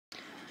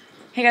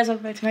Hey guys,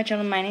 welcome back to my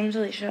channel. My name is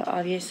Alicia,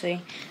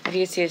 obviously. If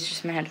you can see, it's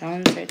just my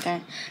headphones right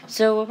there.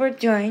 So what we're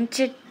doing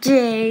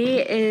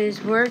today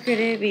is we're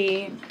going to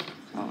be...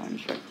 Oh, I'm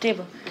short the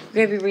table.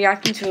 We're going to be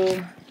reacting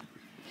to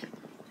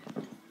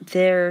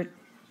these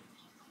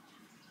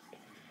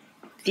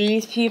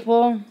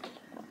people.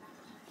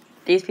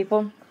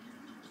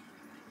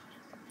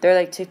 They're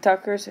like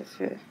TikTokers, if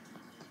you're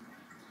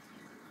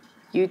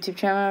YouTube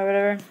channel or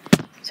whatever.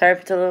 Sorry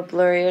if it's a little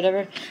blurry or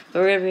whatever, but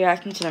we're going to be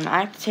reacting to them. I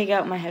have to take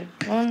out my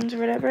headphones or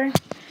whatever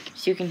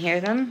so you can hear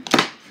them.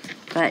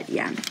 But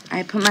yeah,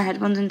 I put my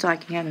headphones in so I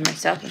can hear them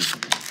myself. And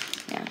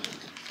yeah.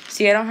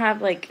 See, I don't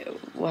have like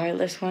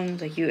wireless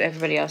ones like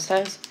everybody else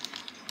does,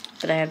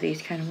 but I have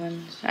these kind of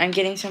ones. I'm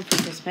getting some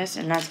for Christmas,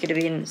 and that's going to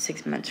be in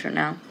 6 months from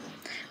now.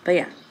 But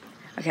yeah.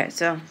 Okay,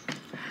 so I'm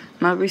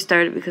going to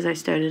restart it because I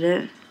started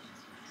it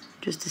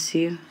just to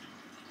see.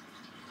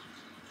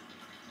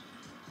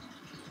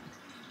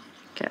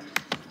 Okay.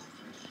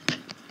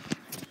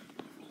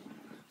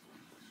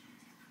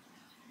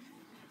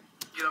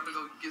 Get up and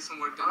go get some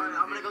work done. Alright,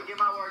 I'm gonna go get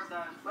my work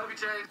done. Love you,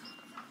 Jay.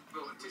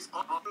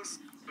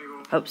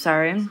 Oh,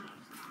 sorry.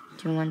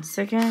 Give me 1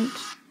 second.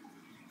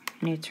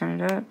 I need to turn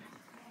it up.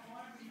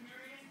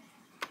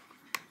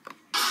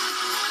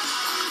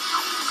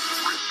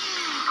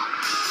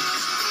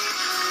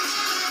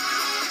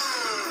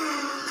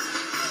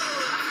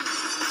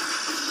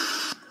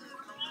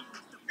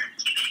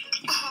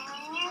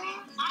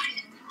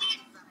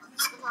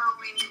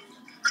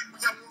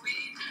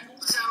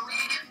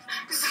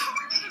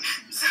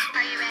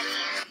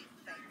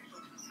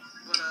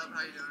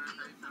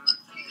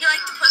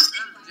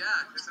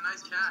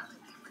 Nice cat.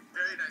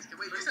 Very nice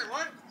cat. Wait, you said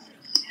what? Oh,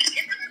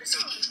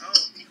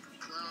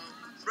 well.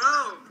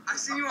 Bro, I've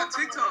seen you on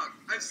TikTok.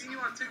 Bro.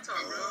 You're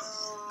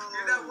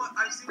that what?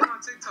 I've seen you on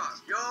TikTok.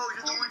 Yo,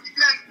 you're the one.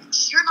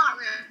 You're not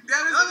real.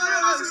 Yeah,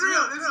 this is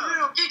real.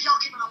 Dude, y'all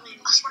cannot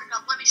win. I swear to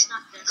God, let me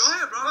snap this. Go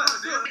ahead, bro.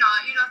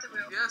 You're not the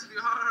real. Yes, we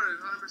are.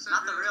 100%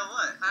 Not the real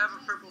what? I have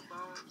a purple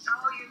phone.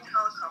 Oh, you're the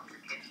helicopter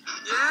kid.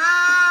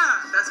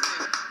 Yeah! That's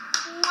me.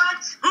 What?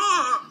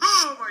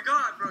 Oh my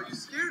god, bro. You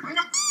scared me.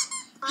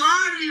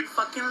 You're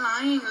fucking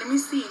lying. Let me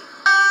see.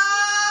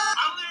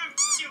 I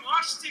didn't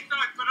watch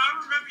TikTok, but I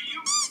remember you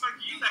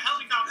fucking the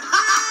helicopter.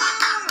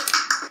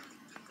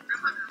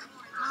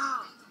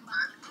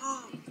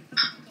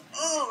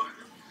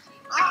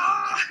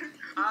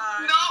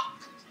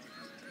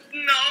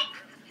 No.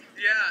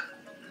 Yeah.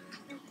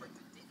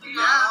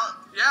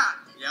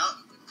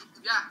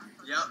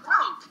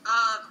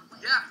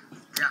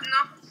 No.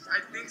 I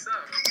think so.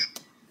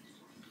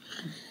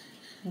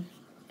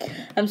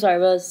 I'm sorry,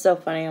 but it's so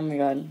funny. Oh my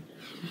god.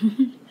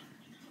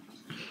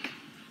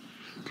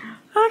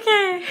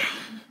 Okay.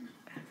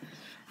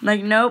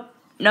 Like, nope.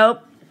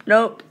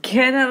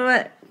 Can't handle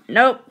it.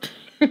 Nope.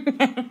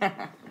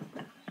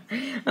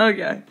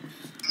 Okay.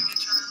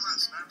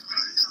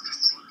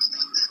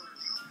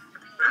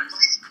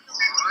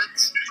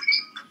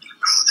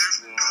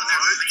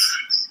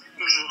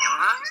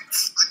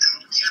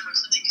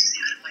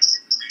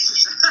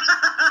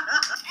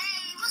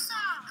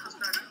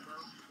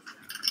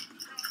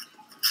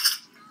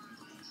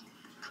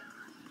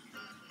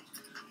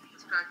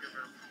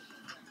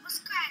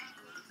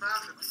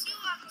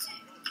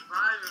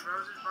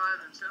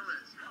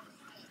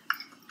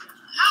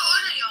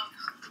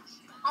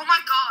 Oh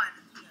my God.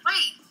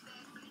 Wait.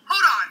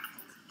 Hold on.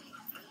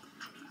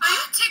 Are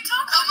you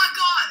TikTok? Oh my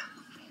God.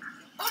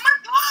 Oh my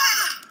God.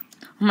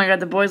 Oh my god,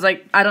 the boy's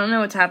like, I don't know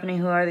what's happening.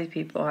 Who are these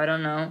people? I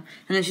don't know.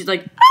 And then she's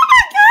like, oh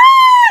my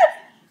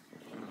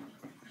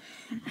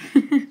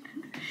god!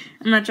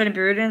 I'm not trying to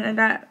be rude or anything like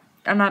that.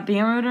 I'm not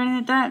being rude or anything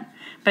like that.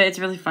 But it's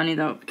really funny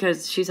though,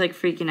 because she's like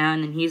freaking out,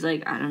 and then he's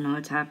like, I don't know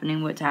what's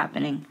happening.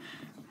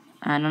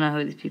 I don't know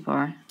who these people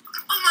are.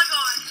 Oh my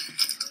God.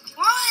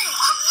 What?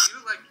 You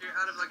look like you're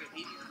out of like an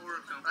 80s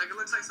horror film. Like it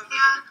looks like something's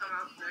gonna come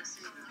out next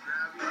to you and just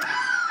grab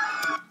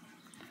you.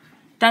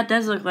 That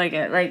does look like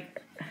it.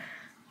 Like,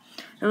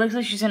 it looks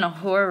like she's in a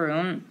horror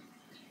room.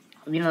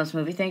 You know those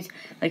movie things?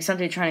 Like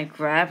something trying to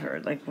grab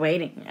her, like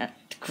waiting to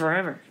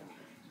grab her. Oh,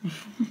 I'm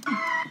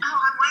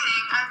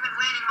waiting. I've been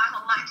waiting my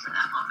whole life for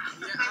that moment.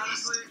 Yeah,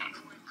 honestly,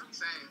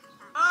 same.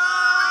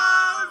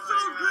 Oh, it's so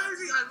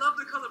crazy. I love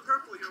the color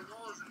purple. Your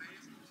wall is amazing.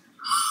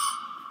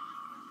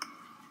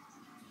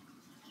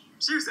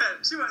 She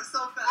went so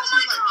fast. Oh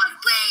my God,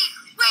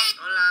 wait.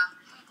 Hola.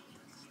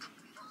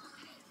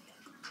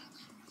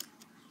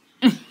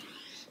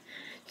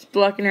 She's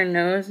blocking her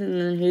nose, and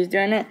then he's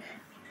doing it.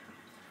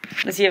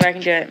 Let's see if I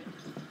can do it.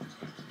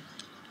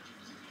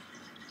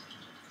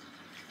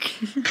 I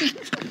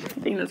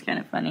think that's kind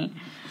of funny.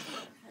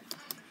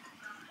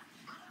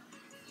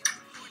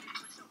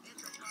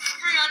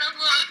 Brianna,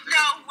 look.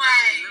 No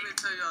way. Let me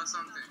tell y'all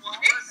something. What?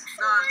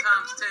 9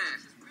 times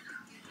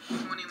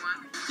 10. 21.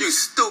 You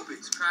stupid.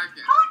 It's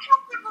cracking. How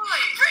comfortable?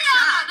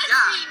 Brianna, that's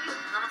me.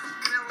 I'm a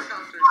fucking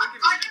helicopter. Look at me.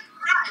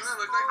 Doesn't that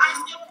look like me?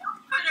 I'm still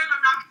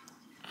I'm not.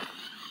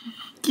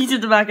 He's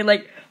at the back and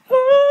like,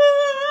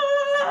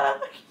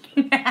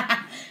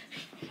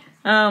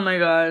 oh my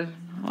god.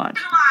 Watch.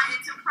 Come on,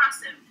 it's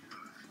impressive.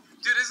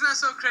 Dude, isn't that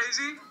so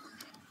crazy?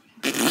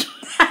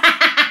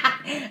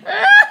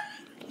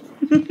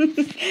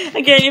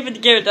 I can't even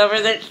give it over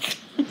there.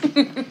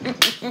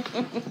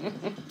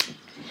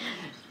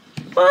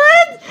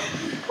 What?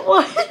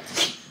 What?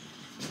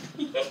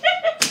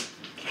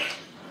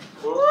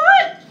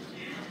 What?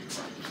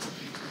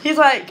 He's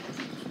like,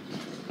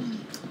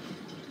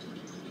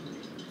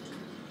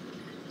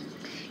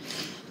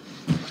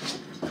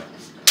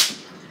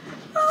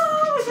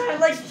 oh my god,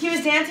 like he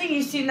was dancing.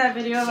 You seen that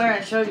video where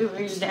I showed you where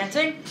he was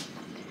dancing?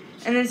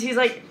 And then he's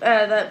like,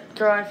 that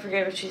girl, I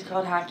forget what she's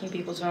called, hacking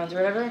people's phones or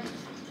whatever.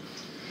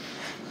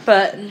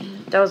 But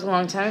that was a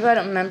long time ago. I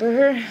don't remember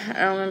her.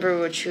 I don't remember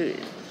what she,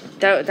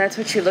 that's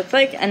what she looked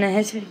like. And then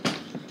his,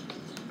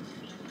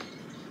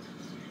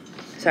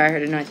 sorry, I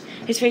heard a noise.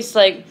 His face is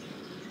like,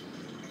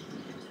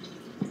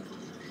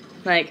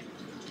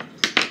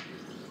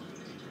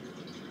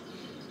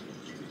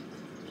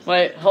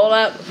 wait, hold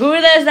up. Who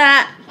is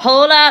that?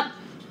 Hold up.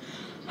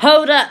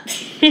 Hold up.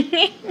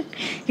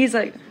 He's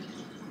like,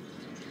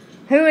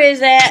 who is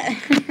that?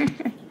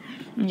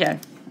 Yeah.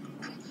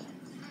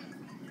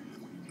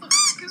 What the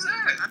fuck is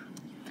that?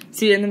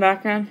 See it in the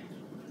background?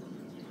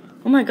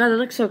 Oh my god, that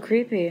looks so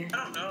creepy. I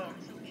don't know.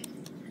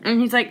 And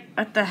he's like,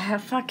 what the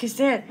fuck is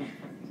that?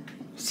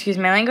 Excuse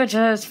my language,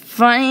 that's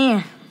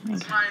funny.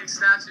 It's my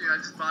statue I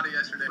just bought it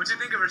yesterday. What'd you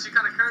think of her? She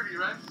kind of curvy,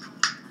 right?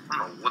 I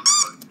don't know what the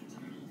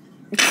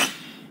fuck.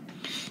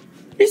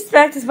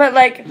 Respect is but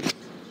like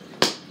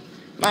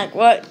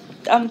what?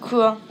 I'm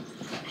cool.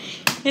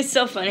 It's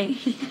so funny.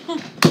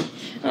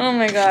 Oh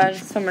my god,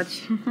 so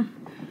much. I'm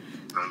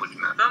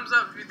looking at. Thumbs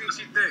up if you think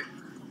she's thick.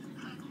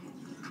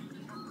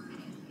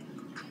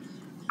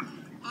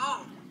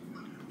 Oh.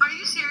 Are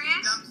you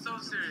serious? I'm so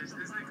serious.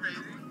 Isn't it crazy?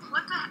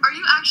 What the? Are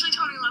you actually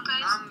Tony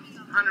Lopez? I'm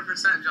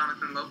 100%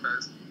 Jonathan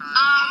Lopez.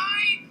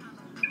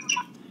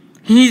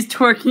 He's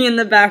twerking in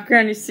the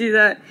background. You see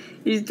that?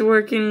 He's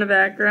twerking in the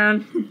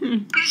background.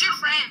 Who's your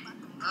friend?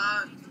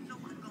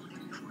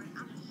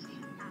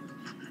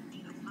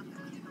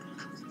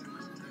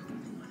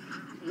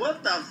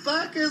 What the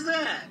fuck is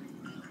that?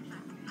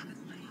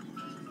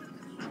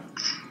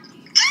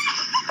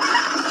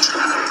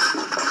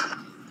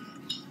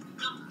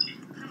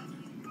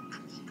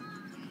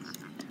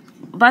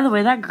 By the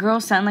way, that girl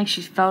sounded like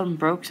she fell and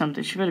broke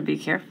something. She better be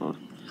careful.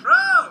 Bro!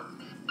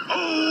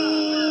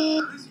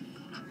 Oh! At least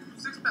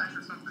 6-pack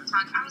or something.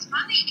 I was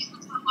finding you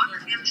from locker.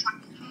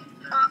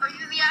 Are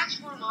you the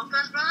actual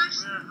Lopez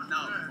brothers?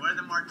 No, we're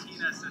the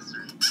Martinez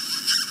sisters.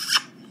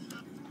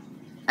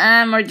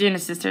 Martina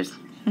sisters.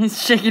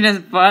 He's shaking his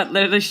butt,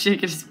 literally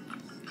shaking his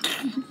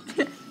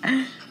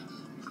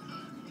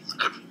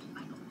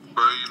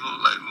Bro, you look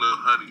like Lil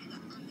Honey.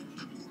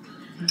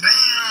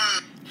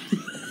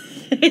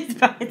 He's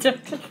about to.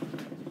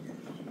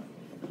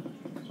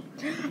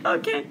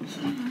 Okay.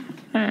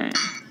 Alright.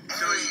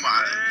 Oh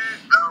my.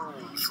 No,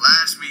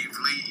 flash me,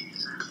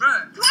 please.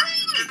 Bruh.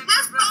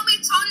 That's probably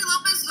Tony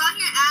Lopez on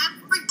here and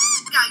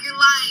forgot you're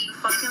lying.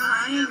 Fucking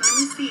lying. Let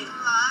me see.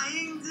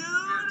 Lying, dude?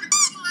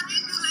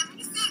 Let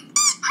me see.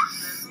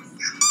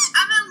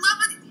 I'm in love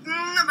with.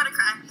 I'm about to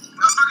cry.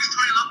 Motherfucker's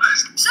Tony Lopez.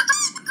 Shut the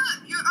fuck up.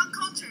 You're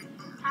uncultured.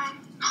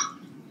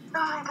 Oh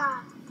my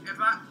god.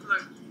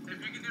 If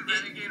you can do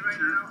Renegade right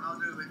now, I'll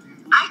do it with you.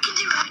 I can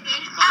do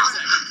Renegade. 5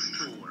 seconds.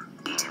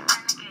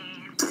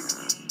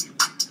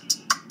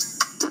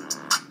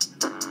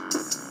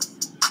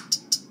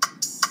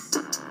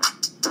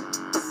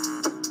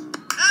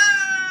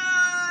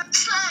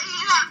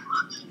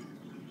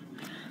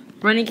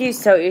 4. Renegade's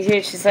so easy.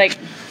 It's just like.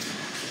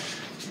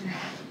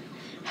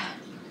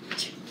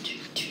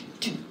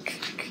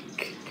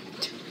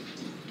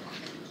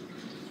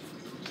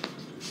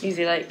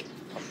 Easy, like.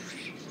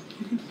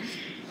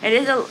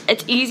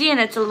 It's easy and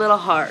it's a little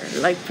hard.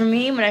 Like for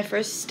me, when I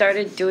first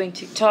started doing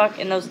TikTok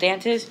and those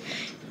dances,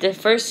 the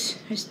first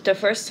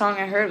song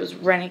I heard was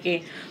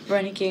Renegade.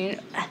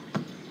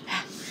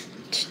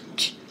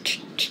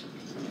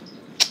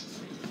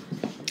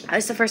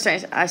 That's the first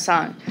thing I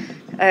saw.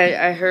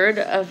 I heard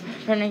of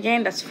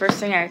Renegade. That's the first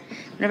thing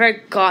whenever I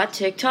got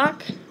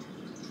TikTok,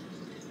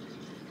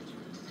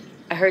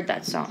 I heard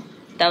that song.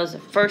 That was the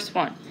first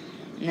one.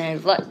 And then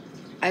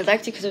I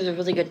liked it because it was a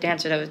really good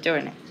dancer that was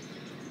doing it.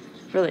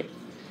 Really.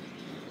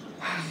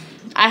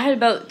 I had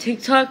about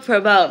TikTok for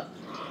about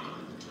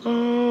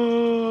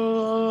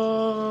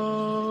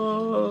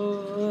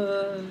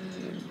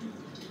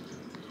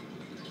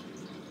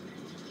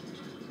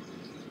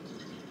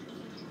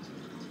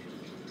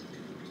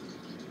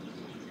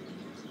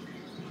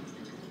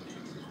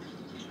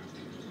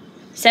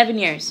 7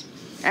 years.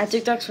 I had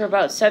TikToks for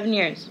about 7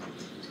 years.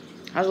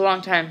 That was a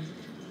long time.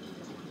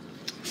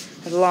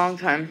 That was a long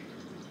time.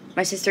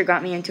 My sister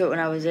got me into it when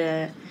I was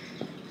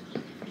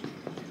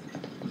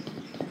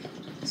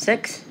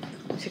 6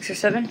 or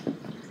 7.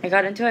 I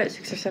got into it.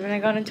 6 or 7 I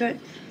got into it.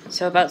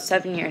 So about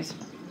 7 years.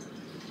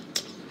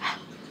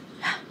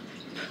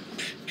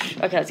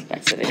 Okay, let's get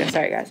back to the video.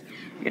 Sorry guys.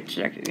 I get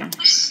distracted again.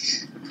 Ew,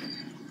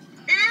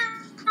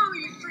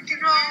 you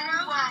freaking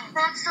wrong.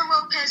 That's the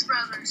Lopez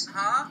brothers.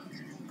 Huh?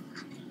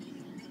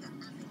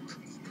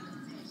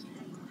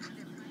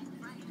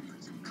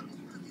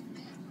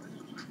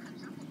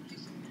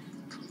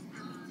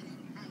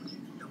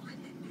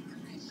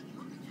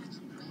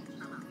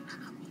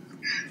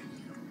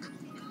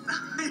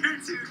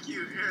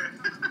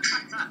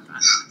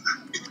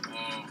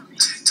 Whoa,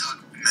 TikTok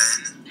men.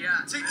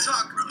 Yeah,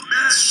 TikTok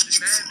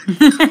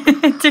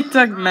men.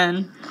 TikTok men.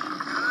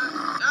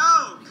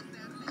 Yo!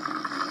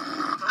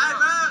 Hey,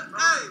 man!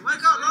 Hey,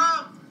 wake up, bro!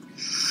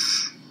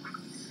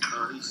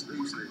 Oh, he's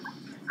sleeping.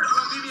 You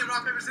want meet me in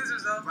rock, paper,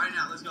 scissors, though? Right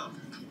now, let's go.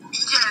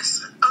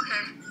 Yes.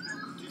 Okay.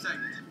 2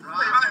 seconds.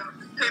 Rock,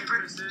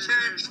 paper,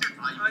 scissors.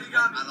 Oh, you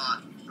got me. I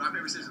lost. Rock,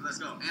 paper, scissors, let's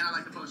go. And I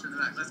like the poster in the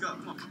back. Let's go.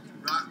 Come on.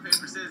 Rock,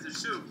 paper, scissors,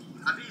 shoot.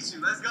 I beat you.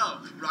 Let's go.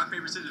 Rock,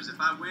 paper, scissors. If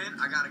I win,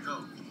 I gotta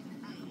go.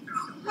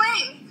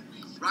 Wait.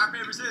 Rock,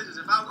 paper, scissors.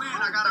 If I win,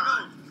 I gotta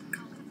go.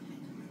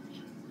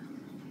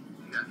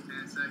 You got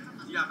 10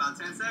 seconds. You got about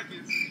 10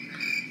 seconds.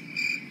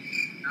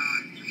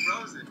 Nah, you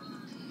frozen.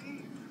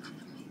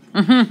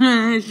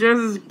 He shows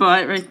his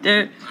butt right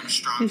there. I'm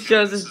strong. He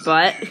shows his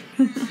butt.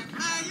 Man,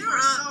 you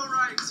were so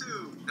right,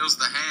 too. It was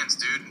the hands,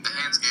 dude. The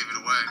hands gave it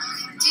away.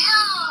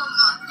 Damn.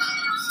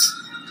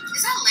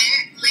 Is that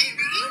Larry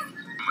Reed?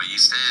 But you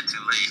said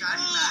too late.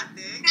 Shiny mad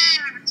dick.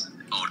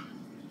 Oh,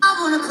 I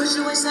wanna push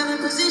you in 7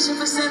 position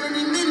for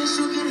 70 minutes,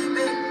 you get it,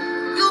 babe.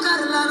 You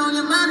got a lot on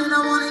your mind and I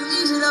wanna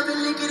ease it up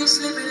and lick it and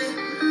slip it in.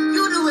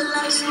 You do it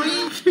like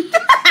scream.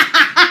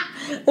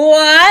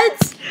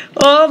 What?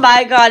 Oh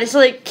my god, it's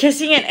like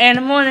kissing an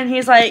animal and then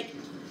he's like,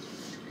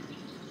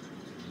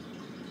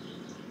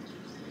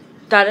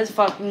 that is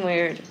fucking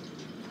weird.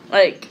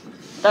 Like,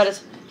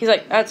 he's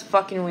like, that's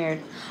fucking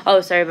weird.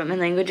 Oh, sorry about my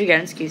language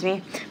again, excuse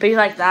me. But he's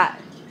like,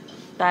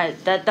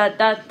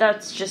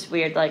 that's just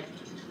weird. Like,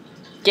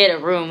 get a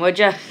room, would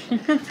ya?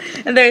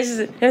 And there's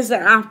the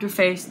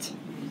afterface.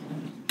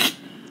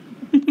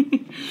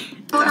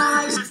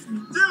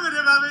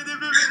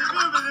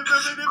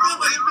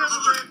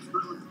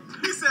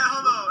 He said,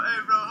 hold on. Hey,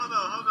 bro, hold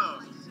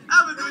on.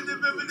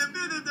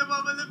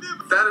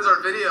 That is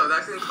our video.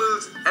 That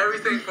concludes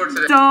everything for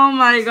today. Oh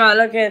my god,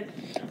 okay.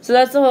 So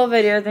that's the whole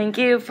video. Thank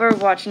you for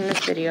watching this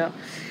video.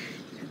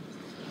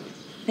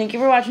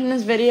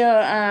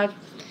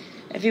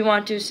 If you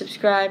want to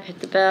subscribe, hit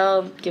the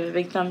bell, give it a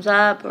big thumbs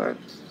up, or,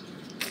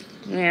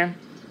 yeah.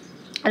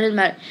 It doesn't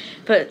matter.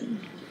 But,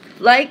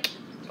 like,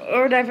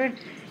 or whatever.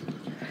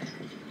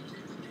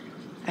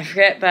 I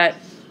forget, but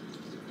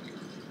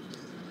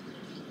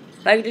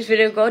like this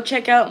video. Go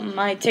check out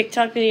my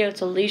TikTok video. It's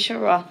Alicia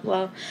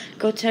Rothwell.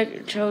 Go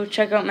check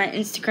out my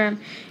Instagram.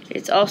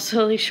 It's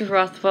also Alicia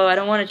Rothwell. I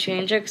don't want to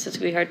change it because it's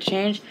gonna be hard to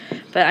change,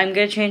 but I'm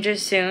gonna change it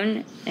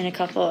soon. I'm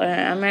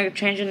gonna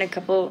change it in a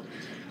couple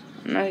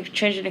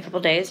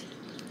days.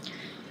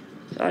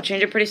 So I'll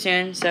change it pretty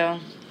soon. So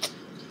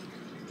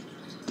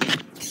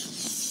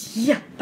yeah.